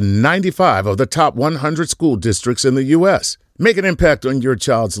used in 95 of the top 100 school districts in the U.S. Make an impact on your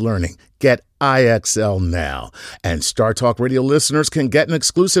child's learning. Get IXL now. And Star Talk Radio listeners can get an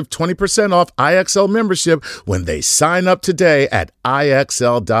exclusive 20% off IXL membership when they sign up today at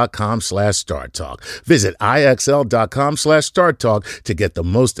IXL.com/StarTalk. Visit IXL.com/StarTalk to get the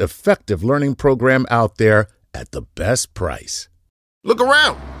most effective learning program out there at the best price. Look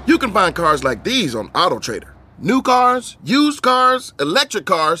around. You can find cars like these on AutoTrader. New cars, used cars, electric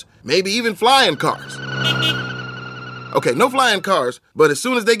cars, maybe even flying cars. Okay, no flying cars, but as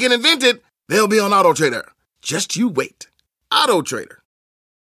soon as they get invented, they'll be on AutoTrader. Just you wait. AutoTrader.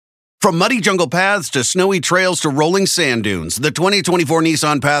 From muddy jungle paths to snowy trails to rolling sand dunes, the 2024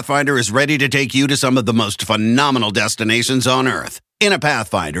 Nissan Pathfinder is ready to take you to some of the most phenomenal destinations on Earth. In a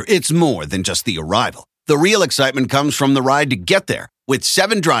Pathfinder, it's more than just the arrival. The real excitement comes from the ride to get there. With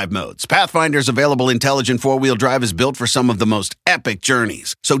 7 drive modes, Pathfinder's available intelligent 4-wheel drive is built for some of the most epic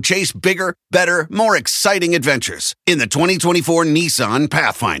journeys. So chase bigger, better, more exciting adventures in the 2024 Nissan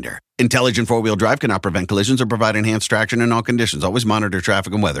Pathfinder. Intelligent 4-wheel drive cannot prevent collisions or provide enhanced traction in all conditions. Always monitor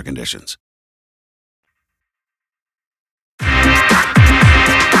traffic and weather conditions.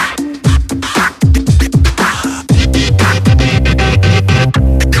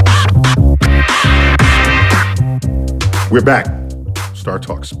 We're back. Star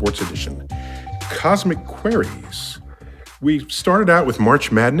Talk Sports Edition. Cosmic Queries. We started out with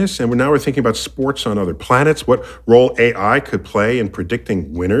March Madness, and now we're thinking about sports on other planets, what role AI could play in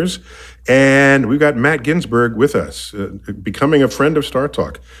predicting winners. And we've got Matt Ginsberg with us, becoming a friend of Star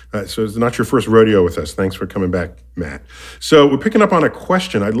Talk. So it's not your first rodeo with us. Thanks for coming back, Matt. So we're picking up on a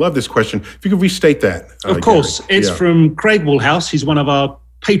question. I love this question. If you could restate that. Of course. Gary. It's from Craig Woolhouse. He's one of our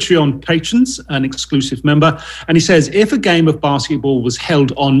Patreon patrons, an exclusive member. And he says, if a game of basketball was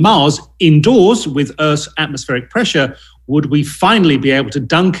held on Mars indoors with Earth's atmospheric pressure, would we finally be able to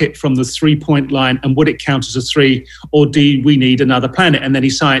dunk it from the three-point line, and would it count as a three, or do we need another planet? And then he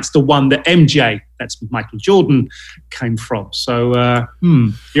cites the one that MJ, that's Michael Jordan, came from. So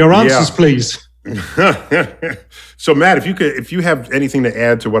your answers, please. So Matt, if you have anything to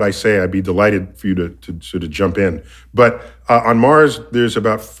add to what I say, I'd be delighted for you to sort of jump in. But on Mars, there's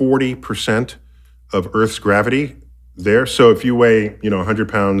about 40% of Earth's gravity there. So if you weigh 100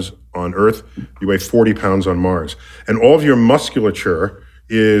 pounds on Earth, you weigh 40 pounds on Mars, and all of your musculature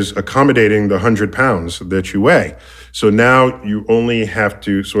is accommodating the 100 pounds that you weigh. So now you only have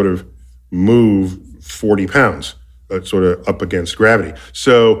to sort of move 40 pounds. sort of up against gravity.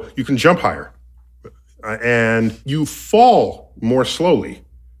 So you can jump higher, and you fall more slowly.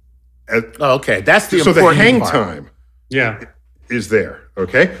 Okay, that's the so important the hang part. time is there,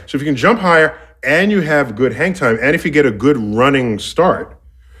 okay? So if you can jump higher and you have good hang time, and if you get a good running start,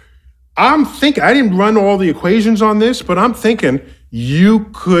 I didn't run all the equations on this, but I'm thinking you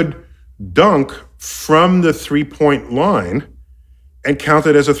could dunk from the three-point line and count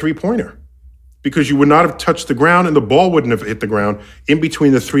it as a three-pointer because you would not have touched the ground and the ball wouldn't have hit the ground in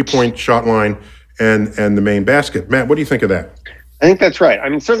between the three-point shot line and the main basket. Matt, what do you think of that? I think that's right. I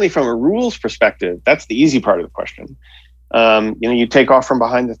mean, certainly from a rules perspective, that's the easy part of the question. You take off from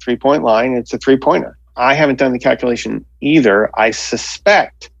behind the three-point line, it's a three-pointer. I haven't done the calculation either. I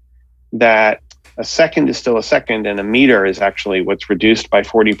suspect that a second is still a second and a meter is actually what's reduced by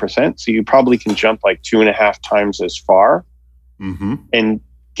 40%. So you probably can jump like 2.5 times as far. Mm-hmm. And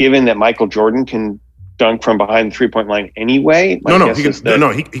given that Michael Jordan can dunk from behind the three-point line anyway,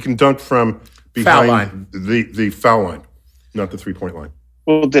 he can dunk from behind the foul line, not the three-point line.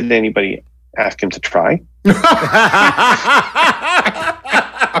 Well, did anybody ask him to try?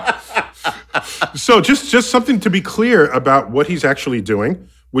 So just something to be clear about what he's actually doing,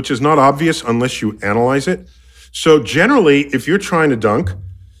 which is not obvious unless you analyze it. So generally, if you're trying to dunk,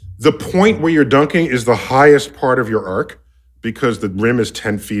 the point where you're dunking is the highest part of your arc because the rim is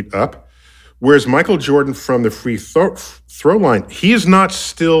 10 feet up. Whereas Michael Jordan from the free throw line, he is not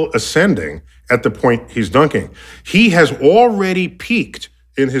still ascending at the point he's dunking. He has already peaked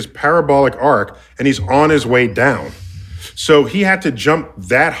in his parabolic arc and he's on his way down. So he had to jump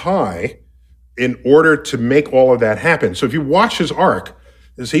that high in order to make all of that happen. So if you watch his arc,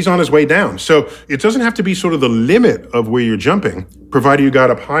 he's on his way down. So it doesn't have to be sort of the limit of where you're jumping, provided you got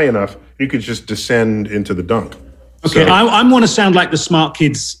up high enough, you could just descend into the dunk. Okay, so, I want to sound like the smart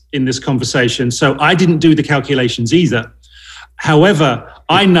kids in this conversation, so I didn't do the calculations either. However,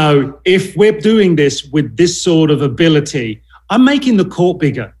 I know if we're doing this with this sort of ability, I'm making the court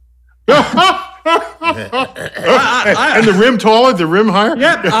bigger. And the rim taller, the rim higher?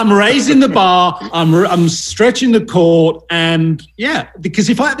 Yep, I'm raising the bar, I'm stretching the court, and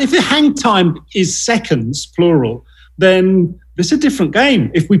because if the hang time is seconds, plural, then it's a different game.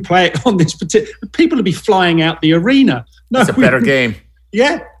 If we play it on this particular, people will be flying out the arena. No, it's a better game.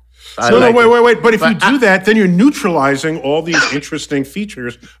 Yeah. Wait. But if you do that, then you're neutralizing all these interesting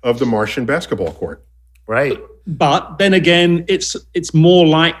features of the Martian basketball court. Right. But then again, it's more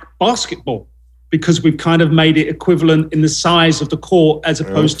like basketball because we've kind of made it equivalent in the size of the court as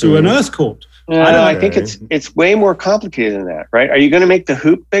opposed to an earth court. I think it's way more complicated than that, right? Are you going to make the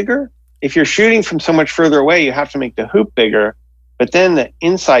hoop bigger? If you're shooting from so much further away, you have to make the hoop bigger, but then the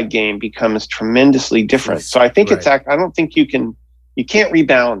inside game becomes tremendously different. So I think I don't think you can't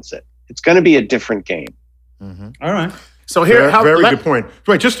rebalance it. It's going to be a different game. Mm-hmm. All right. So here, very good point.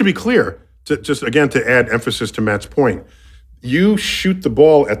 Right, just to be clear, to add emphasis to Matt's point, you shoot the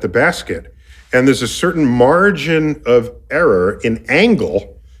ball at the basket, and there's a certain margin of error in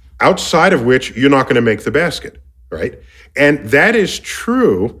angle outside of which you're not going to make the basket, right? And that is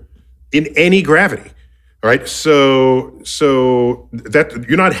true in any gravity, right? So that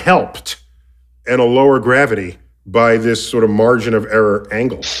you're not helped in a lower gravity by this sort of margin of error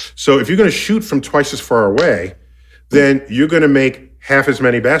angle. So if you're going to shoot from twice as far away, then you're going to make half as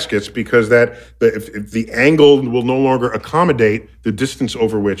many baskets because if the angle will no longer accommodate the distance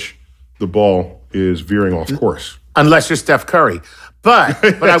over which the ball is veering off course. Unless you're Steph Curry. But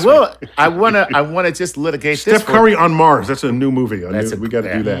I want to just litigate Steph Curry on Mars. That's a new movie. We got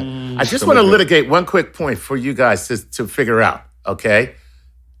to do that. I just want to litigate one quick point for you guys to figure out, okay?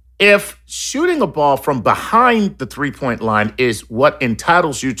 If shooting a ball from behind the three-point line is what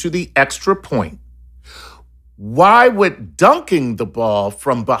entitles you to the extra point, why would dunking the ball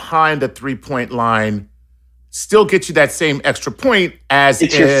from behind the three-point line still get you that same extra point as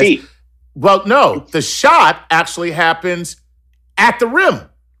it's your feet? Well, no. The shot actually happens at the rim.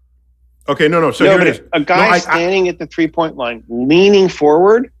 Okay, no. So no, but if a guy standing at the three-point line, leaning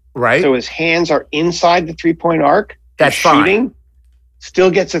forward, right? So his hands are inside the three-point arc. That's shooting, fine.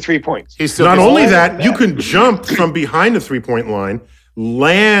 Still gets a 3 points. Not only that, you can jump from behind the three-point line,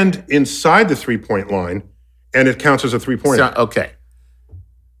 land inside the three-point line, and it counts as a three-pointer. Okay.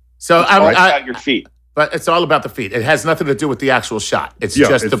 So about your feet. But it's all about the feet. It has nothing to do with the actual shot. It's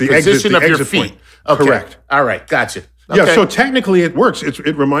just the position of your feet. Okay. Correct. All right. Gotcha. Okay. Yeah, so technically it works. It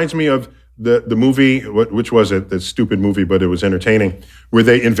reminds me of the movie, which was it? The stupid movie, but it was entertaining, where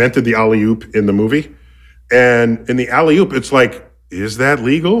they invented the alley-oop in the movie. And in the alley-oop, it's like, is that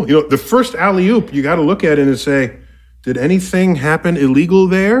legal? You know, the first alley-oop, you got to look at it and say, did anything happen illegal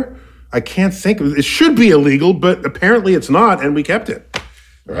there? I can't think of it. It should be illegal, but apparently it's not, and we kept it.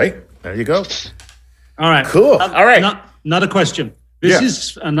 All right. There you go. All right. Cool. All right. Another question. This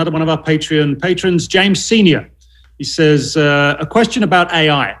is another one of our Patreon patrons, James Senior. He says, a question about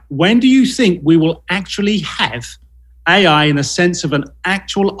AI. When do you think we will actually have AI in a sense of an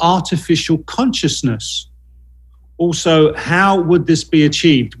actual artificial consciousness? Also, how would this be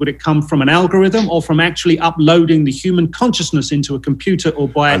achieved? Would it come from an algorithm or from actually uploading the human consciousness into a computer or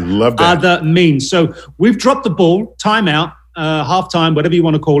by other means? So we've dropped the ball, timeout, halftime, whatever you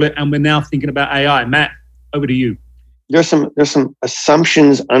want to call it, and we're now thinking about AI. Matt, over to you. There's some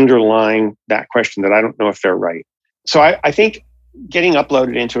assumptions underlying that question that I don't know if they're right. So I think getting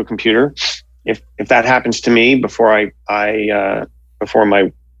uploaded into a computer, if that happens to me before before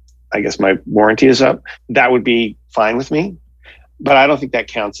my warranty is up, that would be fine with me. But I don't think that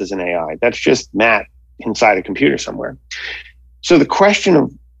counts as an AI. That's just Matt inside a computer somewhere. So the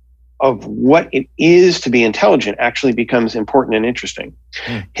question of what it is to be intelligent actually becomes important and interesting.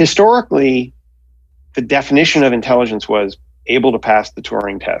 Historically, the definition of intelligence was able to pass the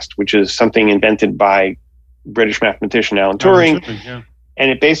Turing test, which is something invented by British mathematician Alan Turing.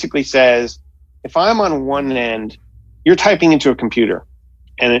 And it basically says, if I'm on one end, you're typing into a computer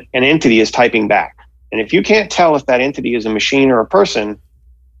and an entity is typing back. And if you can't tell if that entity is a machine or a person,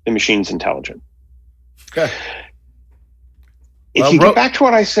 the machine's intelligent. Okay. If you get back to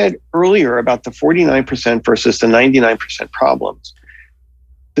what I said earlier about the 49% versus the 99% problems,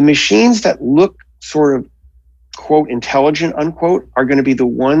 the machines that look sort of, quote, intelligent, unquote, are going to be the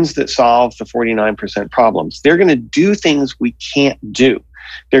ones that solve the 49% problems. They're going to do things we can't do.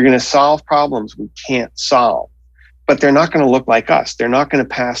 They're going to solve problems we can't solve. But they're not going to look like us. They're not going to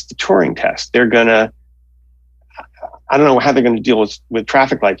pass the Turing test. They're going to, I don't know how they're going to deal with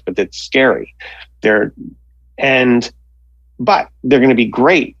traffic lights, but it's scary. But they're going to be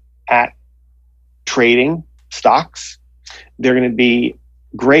great at trading stocks. They're going to be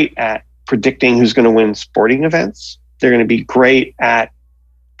great at predicting who's going to win sporting events. They're going to be great at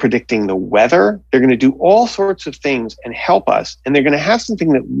predicting the weather. They're going to do all sorts of things and help us. And they're going to have something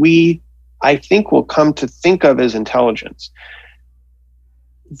that I think, will come to think of as intelligence.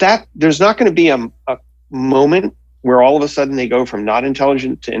 That there's not going to be a moment where all of a sudden they go from not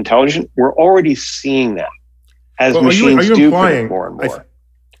intelligent to intelligent. We're already seeing that as machines do predict more and more.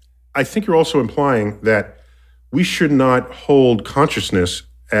 I think you're also implying that we should not hold consciousness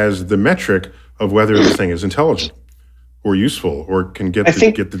as the metric of whether the thing is intelligent or useful or can get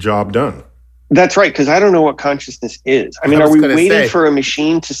the job done. That's right, because I don't know what consciousness is. I mean, are we waiting for a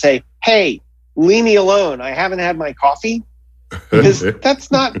machine to say, hey, leave me alone, I haven't had my coffee? Because that's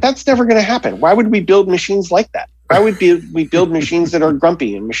never going to happen. Why would we build machines like that? Why would we build machines that are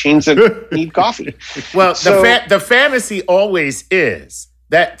grumpy and machines that need coffee? Well, the fantasy always is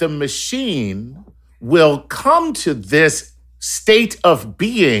that the machine will come to this state of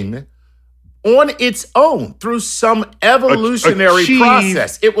being on its own through some evolutionary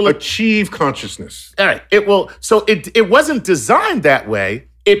process. It will achieve consciousness. All right. It will. So it wasn't designed that way.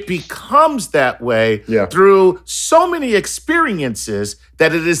 It becomes that way through so many experiences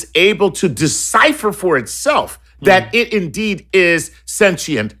that it is able to decipher for itself that it indeed is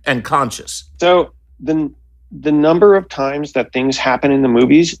sentient and conscious. So the number of times that things happen in the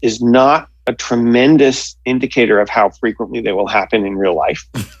movies is not a tremendous indicator of how frequently they will happen in real life.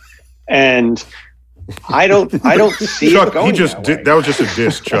 And I don't see Chuck, it going that was just a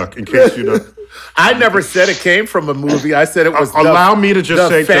diss, Chuck, in case you don't. I never said it came from a movie. I said it was allow me to just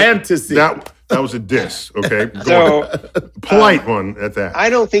say fantasy. That was a diss, okay? So polite one at that. I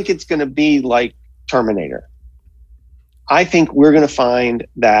don't think it's going to be like Terminator. I think we're going to find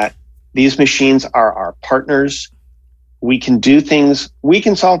that these machines are our partners. We can do things. We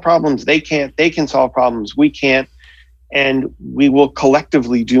can solve problems. They can't. They can solve problems. We can't. And we will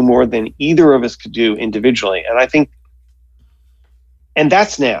collectively do more than either of us could do individually. And I think, and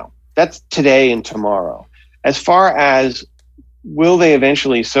that's now. That's today and tomorrow. As far as will they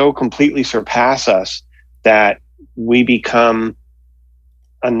eventually so completely surpass us that we become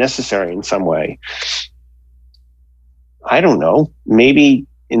unnecessary in some way? I don't know. Maybe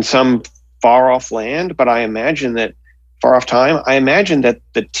in some far off land, but I imagine that far off time, I imagine that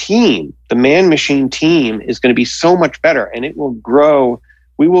the team, the man-machine team, is going to be so much better, and it will grow.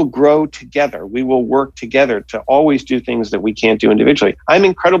 We will grow together. We will work together to always do things that we can't do individually. I'm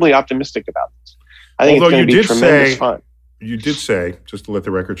incredibly optimistic about this. I think it's going to be tremendous fun. You did say, just to let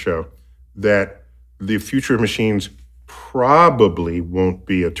the record show, that the future of machines probably won't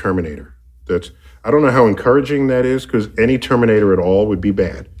be a Terminator. I don't know how encouraging that is, because any Terminator at all would be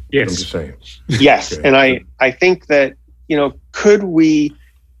bad. Yes. I'm just saying. Yes, okay. And I think that, could we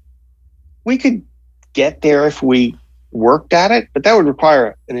we could get there if we worked at it, but that would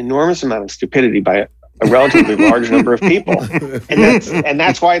require an enormous amount of stupidity by a relatively large number of people, and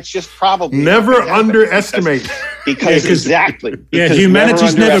that's why it's just probably never underestimate. Because exactly. Yeah, because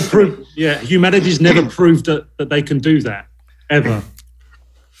humanity's never proved. Yeah, humanity's never proved that they can do that ever.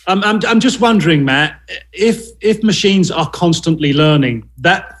 I'm just wondering, Matt, if machines are constantly learning,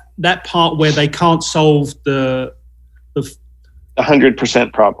 that part where they can't solve the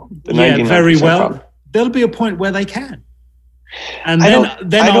 100% problem, the 99% very well, problem. There'll be a point where they can, and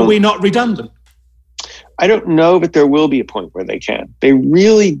then are we not redundant? I don't know, but there will be a point where they can. They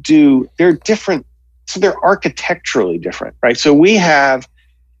really do. They're different. So they're architecturally different, right? So we have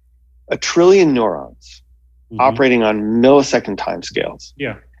 1 trillion neurons operating on millisecond timescales.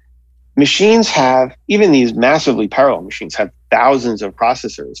 Yeah. Machines have, even these massively parallel machines have thousands of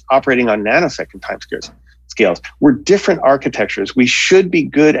processors operating on nanosecond timescales. We're different architectures. We should be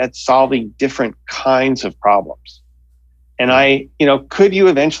good at solving different kinds of problems. And could you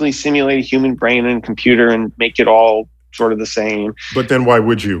eventually simulate a human brain and computer and make it all sort of the same? But then why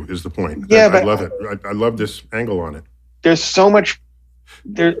would you, is the point. Yeah, I love it. I love this angle on it. There's so much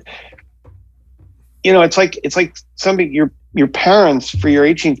there. It's like somebody, your parents for your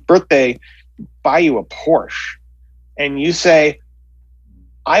 18th birthday buy you a Porsche and you say,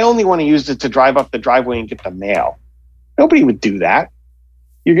 I only want to use it to drive up the driveway and get the mail. Nobody would do that.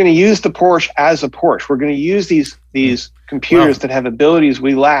 You're going to use the Porsche as a Porsche. We're going to use these computers that have abilities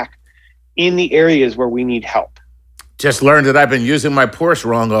we lack in the areas where we need help. Just learned that I've been using my Porsche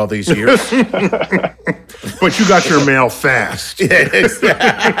wrong all these years. But you got your mail fast. That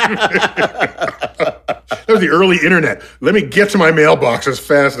was the early internet. Let me get to my mailbox as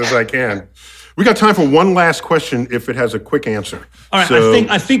fast as I can. We got time for one last question if it has a quick answer. All right,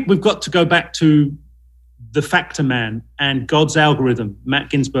 I think we've got to go back to The Factor Man and God's Algorithm, Matt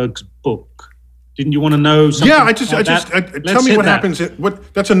Ginsberg's book. Didn't you want to know something? Yeah, tell me what happens.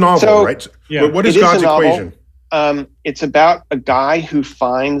 That's a novel, right? Yeah. What is God's equation? It's about a guy who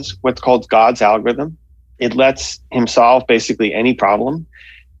finds what's called God's algorithm. It lets him solve basically any problem.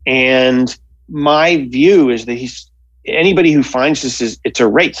 And my view is that anybody who finds this it's a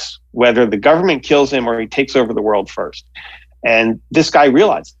race, whether the government kills him or he takes over the world first. And this guy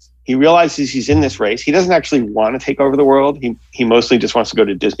realizes he's in this race. He doesn't actually want to take over the world. He mostly just wants to go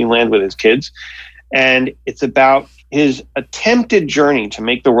to Disneyland with his kids. And it's about his attempted journey to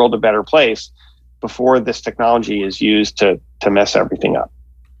make the world a better place before this technology is used to mess everything up.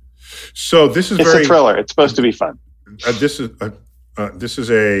 So it's a thriller. It's supposed to be fun. This is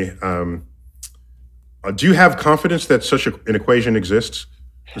do you have confidence that such an equation exists?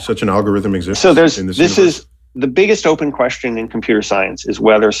 Such an algorithm exists? So this is the biggest open question in computer science is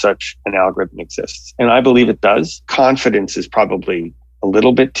whether such an algorithm exists. And I believe it does. Confidence is probably a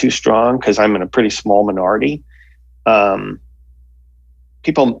little bit too strong because I'm in a pretty small minority.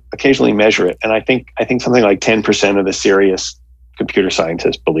 People occasionally measure it. And I think something like 10% of the serious computer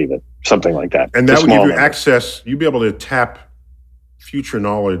scientists believe it, something like that. And that would give you access, you'd be able to tap future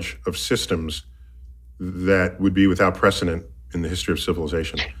knowledge of systems that would be without precedent in the history of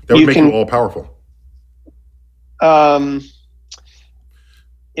civilization. That would make you all powerful.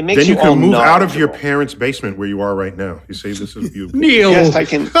 It makes then you can move out of your knowledgeable. parents' basement where you are right now. You say this is you. Neil. Yes, I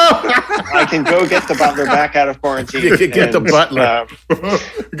can go get the butler back out of quarantine. You can get the butler. Get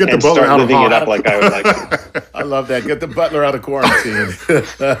the and butler start out of living it hot. up like I would like to. I love that. Get the butler out of quarantine.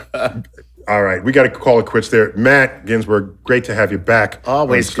 All right, we got to call it quits there. Matt Ginsberg, great to have you back.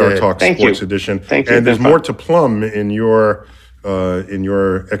 Always on Star good. Talk Thank Sports you. Edition. Thank you. And there's It's been more fun. to plumb in your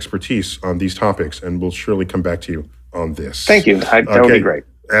expertise on these topics, and we'll surely come back to you on this. Thank you. That would be great.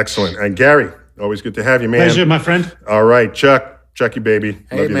 Excellent. And Gary, always good to have you, man. Pleasure, my friend. All right, Chucky baby,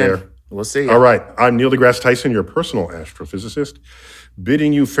 Hey, love you man. there. We'll see you. All right, I'm Neil deGrasse Tyson, your personal astrophysicist,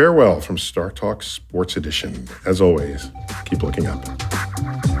 bidding you farewell from Star Talk Sports Edition. As always, keep looking up.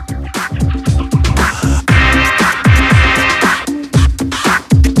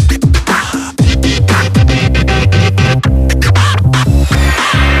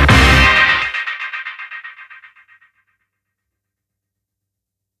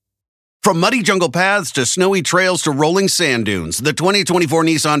 From muddy jungle paths to snowy trails to rolling sand dunes, the 2024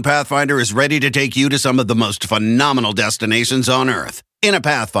 Nissan Pathfinder is ready to take you to some of the most phenomenal destinations on Earth. In a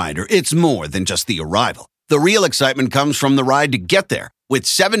Pathfinder, it's more than just the arrival. The real excitement comes from the ride to get there. With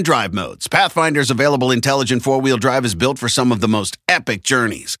 7 drive modes, Pathfinder's available intelligent 4-wheel drive is built for some of the most epic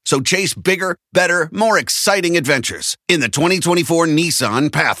journeys. So chase bigger, better, more exciting adventures in the 2024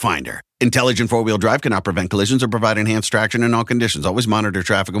 Nissan Pathfinder. Intelligent 4-wheel drive cannot prevent collisions or provide enhanced traction in all conditions. Always monitor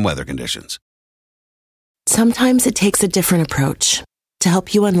traffic and weather conditions. Sometimes it takes a different approach. to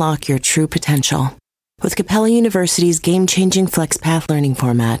help you unlock your true potential. With Capella University's game-changing FlexPath learning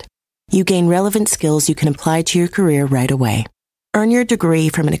format, you gain relevant skills you can apply to your career right away. Earn your degree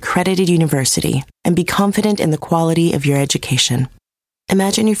from an accredited university and be confident in the quality of your education.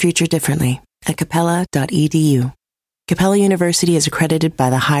 Imagine your future differently at capella.edu. Capella University is accredited by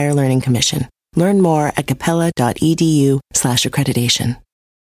the Higher Learning Commission. Learn more at capella.edu/accreditation.